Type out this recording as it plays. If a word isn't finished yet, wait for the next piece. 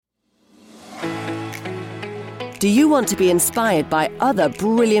Do you want to be inspired by other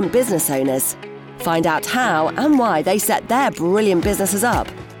brilliant business owners? Find out how and why they set their brilliant businesses up.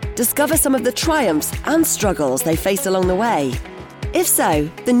 Discover some of the triumphs and struggles they faced along the way. If so,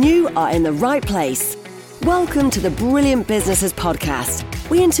 then you are in the right place. Welcome to the Brilliant Businesses Podcast.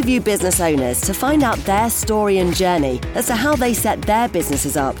 We interview business owners to find out their story and journey as to how they set their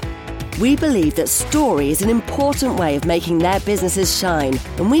businesses up. We believe that story is an important way of making their businesses shine,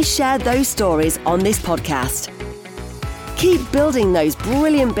 and we share those stories on this podcast. Keep building those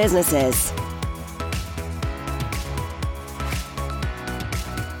brilliant businesses.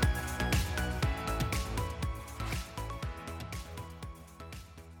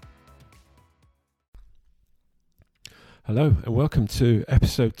 Hello and welcome to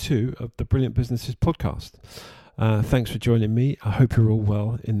episode 2 of the Brilliant Businesses Podcast. Thanks for joining me. I hope you're all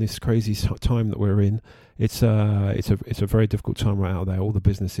well in this crazy time that we're in. It's a very difficult time right out there. All the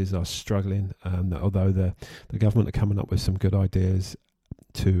businesses are struggling, although the government are coming up with some good ideas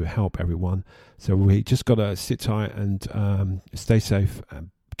to help everyone. So we just got to sit tight and stay safe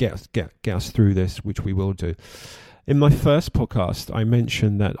and get us through this, which we will do. In my first podcast, I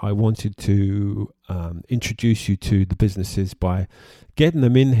mentioned that I wanted to introduce you to the businesses by getting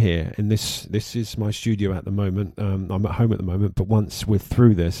them in here. And this is my studio at the moment. I'm at home at the moment, but once we're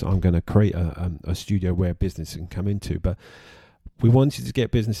through this, I'm going to create a studio where business can come into. But we wanted to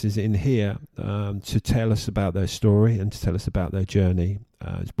get businesses in here to tell us about their story and to tell us about their journey.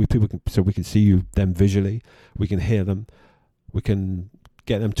 So we can see them visually, we can hear them, we can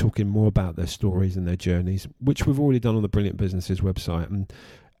get them talking more about their stories and their journeys, which we've already done on the Brilliant Businesses website. And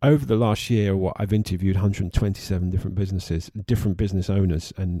over the last year, I've interviewed 127 different businesses, different business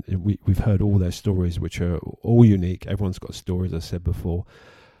owners, and we've heard all their stories, which are all unique. Everyone's got stories, as I said before.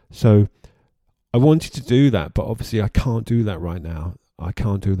 So I wanted to do that, but obviously I can't do that right now. I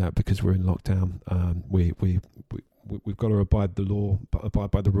can't do that because we're in lockdown. We've got to abide the law,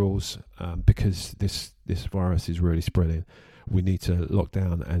 abide by the rules, because this virus is really spreading. We need to lock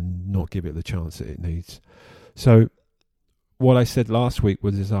down and not give it the chance that it needs. So what I said last week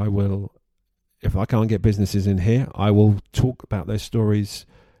was I will, if I can't get businesses in here, I will talk about their stories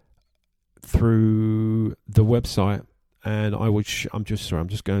through the website, and I'm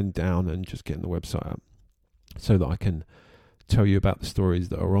just going down and just getting the website up so that I can tell you about the stories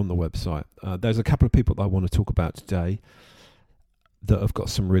that are on the website. There's a couple of people that I want to talk about today that have got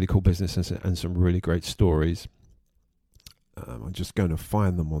some really cool businesses and some really great stories. I'm just going to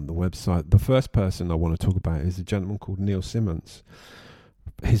find them on the website. The first person I want to talk about is a gentleman called Neil Simmons.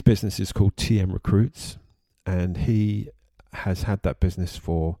 His business is called TM Recruits, and he has had that business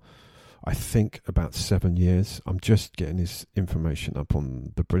for, I think, about 7 years. I'm just getting his information up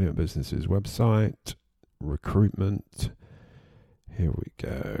on the Brilliant Businesses website. Recruitment. Here we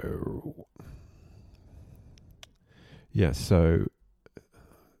go. Yeah, so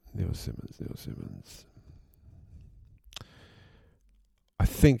Neil Simmons. I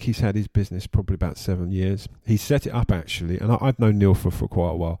think he's had his business probably about 7 years. He set it up actually, and I've known Neil for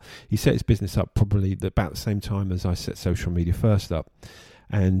quite a while. He set his business up probably about the same time as I set Social Media First up.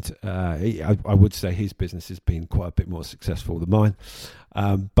 And I would say his business has been quite a bit more successful than mine.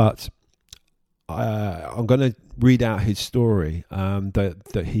 But I'm going to read out his story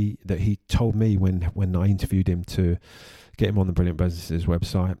that he told me when I interviewed him to get him on the Brilliant Businesses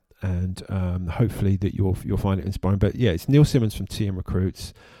website. And hopefully that you'll find it inspiring. But yeah, it's Neil Simmons from TM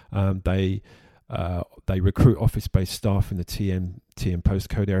Recruits. They recruit office-based staff in the TM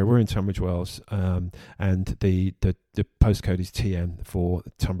postcode area. We're in Tunbridge Wells, and the postcode is TM for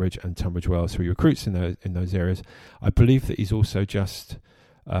Tunbridge and Tunbridge Wells. So he recruits in those areas. I believe that he's also just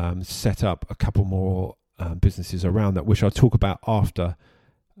set up a couple more businesses around that, which I'll talk about after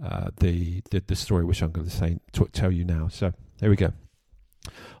the story, which I'm going to tell you now. So there we go.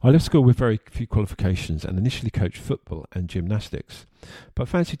 I left school with very few qualifications and initially coached football and gymnastics, but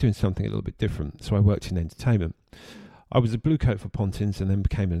fancied doing something a little bit different, so I worked in entertainment. I was a blue coat for Pontins and then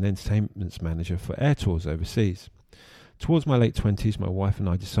became an entertainment manager for air tours overseas. Towards my late 20s, my wife and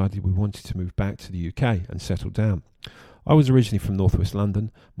I decided we wanted to move back to the UK and settle down. I was originally from northwest London.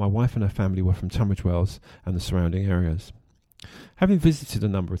 My wife and her family were from Tunbridge Wells and the surrounding areas. Having visited a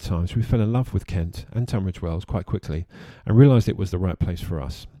number of times, we fell in love with Kent and Tunbridge Wells quite quickly and realised it was the right place for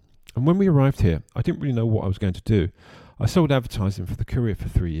us. And when we arrived here, I didn't really know what I was going to do. I sold advertising for the Courier for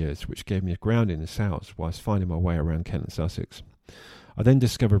 3 years, which gave me a grounding in sales whilst finding my way around Kent and Sussex. I then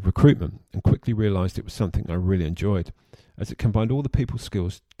discovered recruitment and quickly realised it was something I really enjoyed, as it combined all the people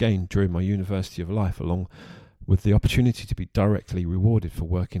skills gained during my university of life along with the opportunity to be directly rewarded for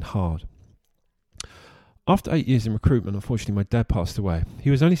working hard. After 8 years in recruitment, unfortunately my dad passed away.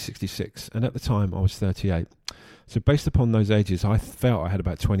 He was only 66 and at the time I was 38. So based upon those ages, I felt I had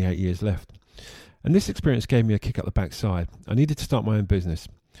about 28 years left. And this experience gave me a kick up the backside. I needed to start my own business.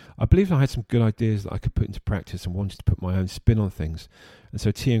 I believed I had some good ideas that I could put into practice and wanted to put my own spin on things. And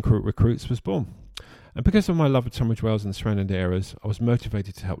so TN Recruits was born. And because of my love of Tunbridge Wells and the surrounding areas, I was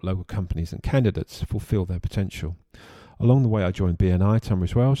motivated to help local companies and candidates fulfil their potential. Along the way, I joined BNI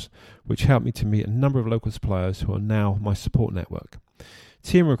Tunbridge Wells, which helped me to meet a number of local suppliers who are now my support network.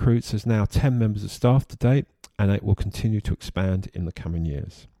 TN Recruits has now 10 members of staff to date, and it will continue to expand in the coming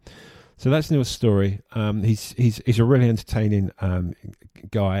years. So that's Neil's story. He's a really entertaining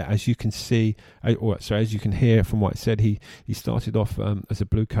guy, as you can see. As you can hear from what I said, he started off as a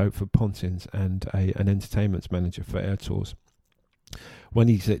blue coat for Pontins and an entertainment manager for Air Tours. When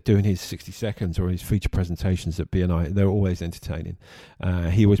he's doing his 60 seconds or his feature presentations at BNI, they're always entertaining.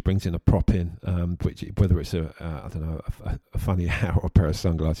 He always brings in a prop in, which whether it's a funny hat or a pair of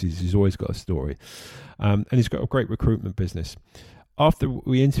sunglasses, he's always got a story. And he's got a great recruitment business. After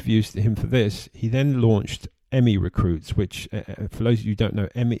we interviewed him for this, he then launched ME Recruits, which, for those of you who don't know,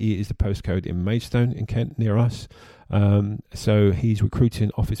 ME is the postcode in Maidstone in Kent, near us. So he's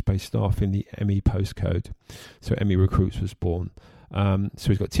recruiting office-based staff in the ME postcode. So ME Recruits was born. So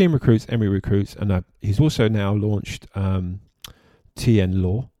he's got TN Recruits, ME Recruits, and he's also now launched TN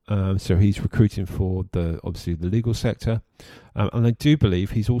Law. So he's recruiting for obviously the legal sector. And I do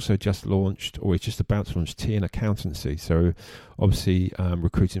believe he's also just launched, or he's just about to launch, TN Accountancy. So obviously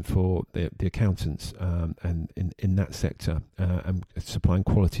recruiting for the accountants and in that sector and supplying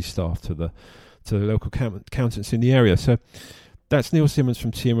quality staff to the local accountants in the area. So that's Neil Simmons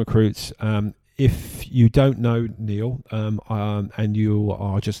from TN Recruits. If you don't know Neil and you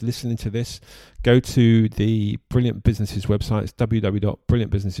are just listening to this, go to the Brilliant Businesses website. It's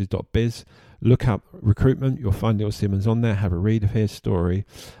www.brilliantbusinesses.biz. Look up recruitment. You'll find Neil Simmons on there. Have a read of his story.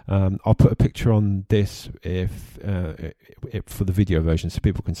 I'll put a picture on this if for the video version so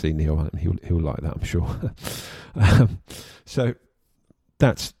people can see Neil. He'll like that, I'm sure. So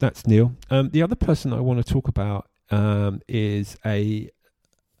that's Neil. The other person I want to talk about is a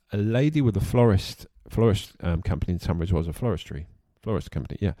lady with a florist company in Tunbridge Wells, a florist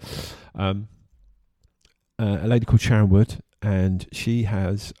company, yeah. A lady called Sharon Wood, and she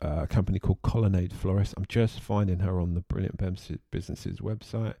has a company called Colonnade Florist. I'm just finding her on the Brilliant Businesses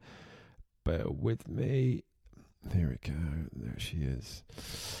website. Bear with me. There we go. There she is.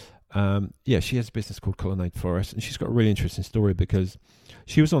 She has a business called Colonnade Florist, and she's got a really interesting story because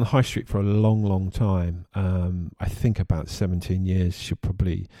she was on the high street for a long, long time. I think about 17 years. She'll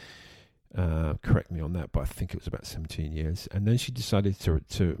probably correct me on that, but I think it was about 17 years. And then she decided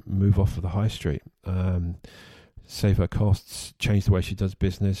to move off of the high street, save her costs, change the way she does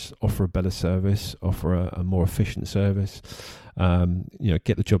business, offer a better service, offer a more efficient service,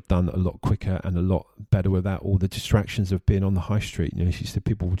 get the job done a lot quicker and a lot better without all the distractions of being on the high street. She said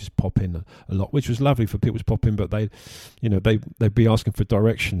people would just pop in a lot, which was lovely for people to pop in, but they'd be asking for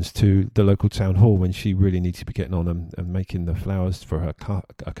directions to the local town hall when she really needs to be getting on and making the flowers for her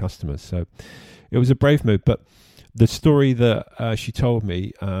customers. So it was a brave move, but the story that she told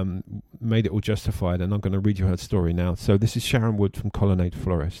me made it all justified, and I'm going to read you her story now. So this is Sharon Wood from Colonnade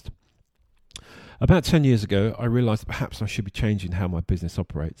Florist. About 10 years ago, I realised perhaps I should be changing how my business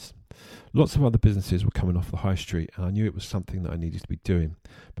operates. Lots of other businesses were coming off the high street, and I knew it was something that I needed to be doing.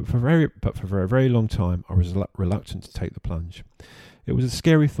 But for a very long time, I was reluctant to take the plunge. It was a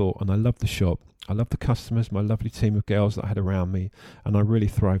scary thought, and I loved the shop. I loved the customers, my lovely team of girls that I had around me, and I really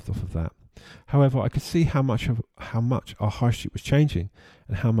thrived off of that. However, I could see how much our high street was changing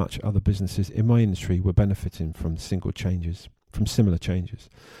and how much other businesses in my industry were benefiting from similar changes.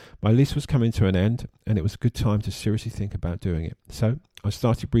 My lease was coming to an end, and it was a good time to seriously think about doing it. So I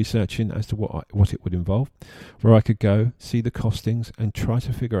started researching as to what it would involve, where I could go, see the costings, and try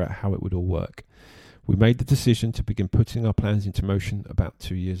to figure out how it would all work. We made the decision to begin putting our plans into motion about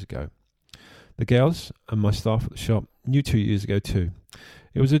 2 years ago. The girls and my staff at the shop knew 2 years ago too.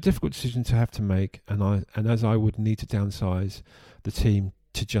 It was a difficult decision to have to make, and as I would need to downsize the team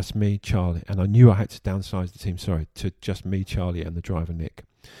to just me, Charlie, and I knew I had to downsize the team, to just me, Charlie, and the driver, Nick.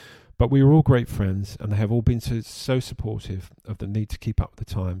 But we were all great friends, and they have all been so supportive of the need to keep up with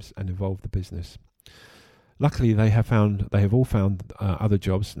the times and evolve the business. Luckily, they have all found other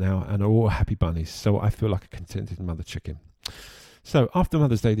jobs now and are all happy bunnies, so I feel like a contented mother chicken. So after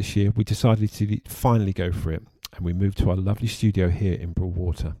Mother's Day this year, we decided to finally go for it, and we moved to our lovely studio here in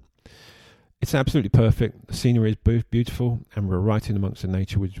Broadwater. It's absolutely perfect. The scenery is beautiful, and we're right in amongst the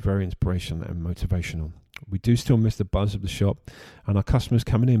nature, which is very inspirational and motivational. We do still miss the buzz of the shop and our customers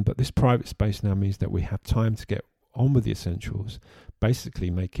coming in, but this private space now means that we have time to get on with the essentials, basically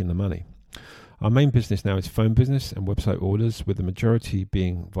making the money. Our main business now is phone business and website orders, with the majority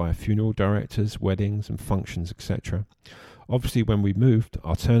being via funeral directors, weddings and functions, etc. Obviously, when we moved,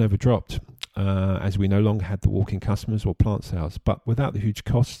 our turnover dropped as we no longer had the walk-in customers or plant sales, but without the huge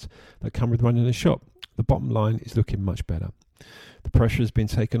costs that come with running a shop, the bottom line is looking much better. The pressure has been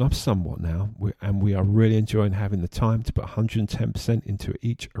taken off somewhat now, and we are really enjoying having the time to put 110% into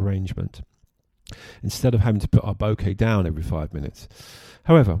each arrangement, instead of having to put our bouquet down every 5 minutes.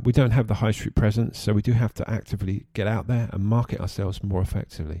 However, we don't have the high street presence, so we do have to actively get out there and market ourselves more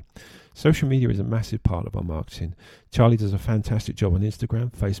effectively. Social media is a massive part of our marketing. Charlie does a fantastic job on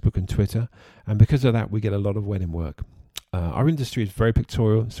Instagram, Facebook and Twitter, and because of that we get a lot of wedding work. Our industry is very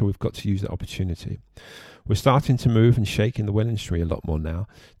pictorial, so we've got to use that opportunity. We're starting to move and shake in the wedding industry a lot more now.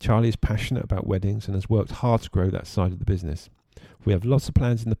 Charlie is passionate about weddings and has worked hard to grow that side of the business. We have lots of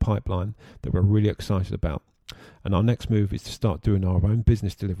plans in the pipeline that we're really excited about. And our next move is to start doing our own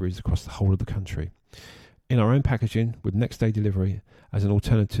business deliveries across the whole of the country, in our own packaging, with next day delivery as an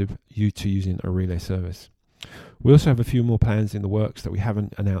alternative to using a relay service. We also have a few more plans in the works that we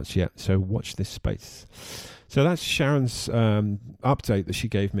haven't announced yet, so watch this space. So that's Sharon's update that she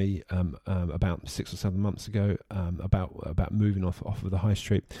gave me about 6 or 7 months ago about moving off of the high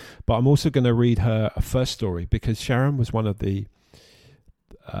street. But I'm also going to read her a first story, because Sharon was one of the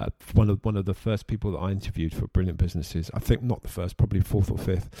first people that I interviewed for Brilliant Businesses. I think not the first, probably fourth or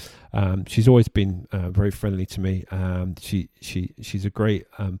fifth. She's always been very friendly to me. She's a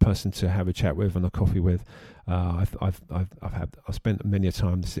great person to have a chat with and a coffee with. I've spent many a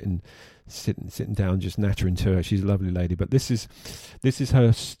time sitting down, just nattering to her. She's a lovely lady. But this is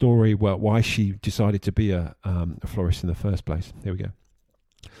her story. Well, why she decided to be a florist in the first place. Here we go.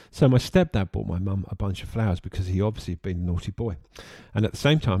 So my stepdad bought my mum a bunch of flowers because he obviously had been a naughty boy. And at the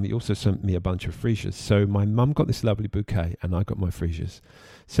same time, he also sent me a bunch of freesias. So my mum got this lovely bouquet and I got my freesias,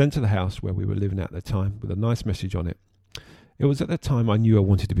 sent to the house where we were living at the time with a nice message on it. It was at that time I knew I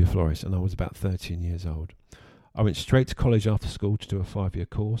wanted to be a florist, and I was about 13 years old. I went straight to college after school to do a 5-year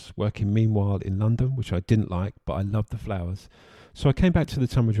course, working meanwhile in London, which I didn't like, but I loved the flowers. So I came back to the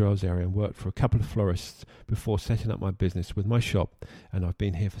Tunbridge Wells area and worked for a couple of florists before setting up my business with my shop, and I've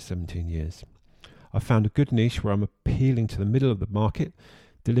been here for 17 years. I found a good niche where I'm appealing to the middle of the market,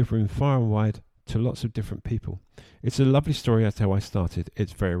 delivering far and wide to lots of different people. It's a lovely story as to how I started.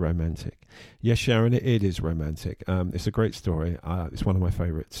 It's very romantic. Yes, Sharon, it is romantic. It's a great story. It's one of my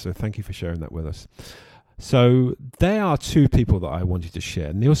favourites, so thank you for sharing that with us. So there are two people that I wanted to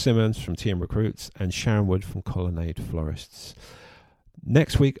share: Neil Simmons from TM Recruits and Sharon Wood from Colonnade Florists.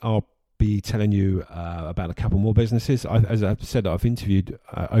 Next week, I'll be telling you about a couple more businesses. As I've said, I've interviewed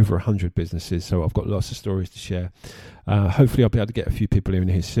over 100 businesses, so I've got lots of stories to share. Hopefully, I'll be able to get a few people in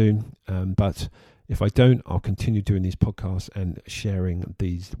here soon. But if I don't, I'll continue doing these podcasts and sharing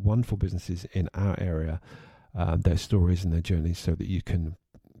these wonderful businesses in our area, their stories and their journeys, so that you can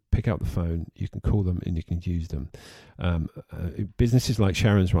pick up the phone, you can call them, and you can use them. Businesses like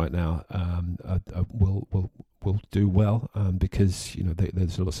Sharon's right now will do well because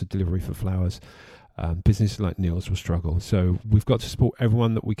there's lots of delivery for flowers. Businesses like Neil's will struggle, so we've got to support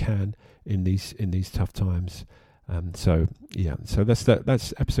everyone that we can in these tough times. So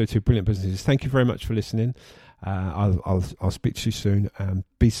that's episode 2, Brilliant Businesses. Thank you very much for listening. I'll speak to you soon.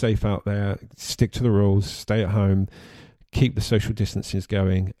 Be safe out there. Stick to the rules. Stay at home. Keep the social distances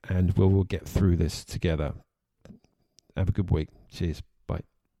going, and we'll get through this together. Have a good week. Cheers.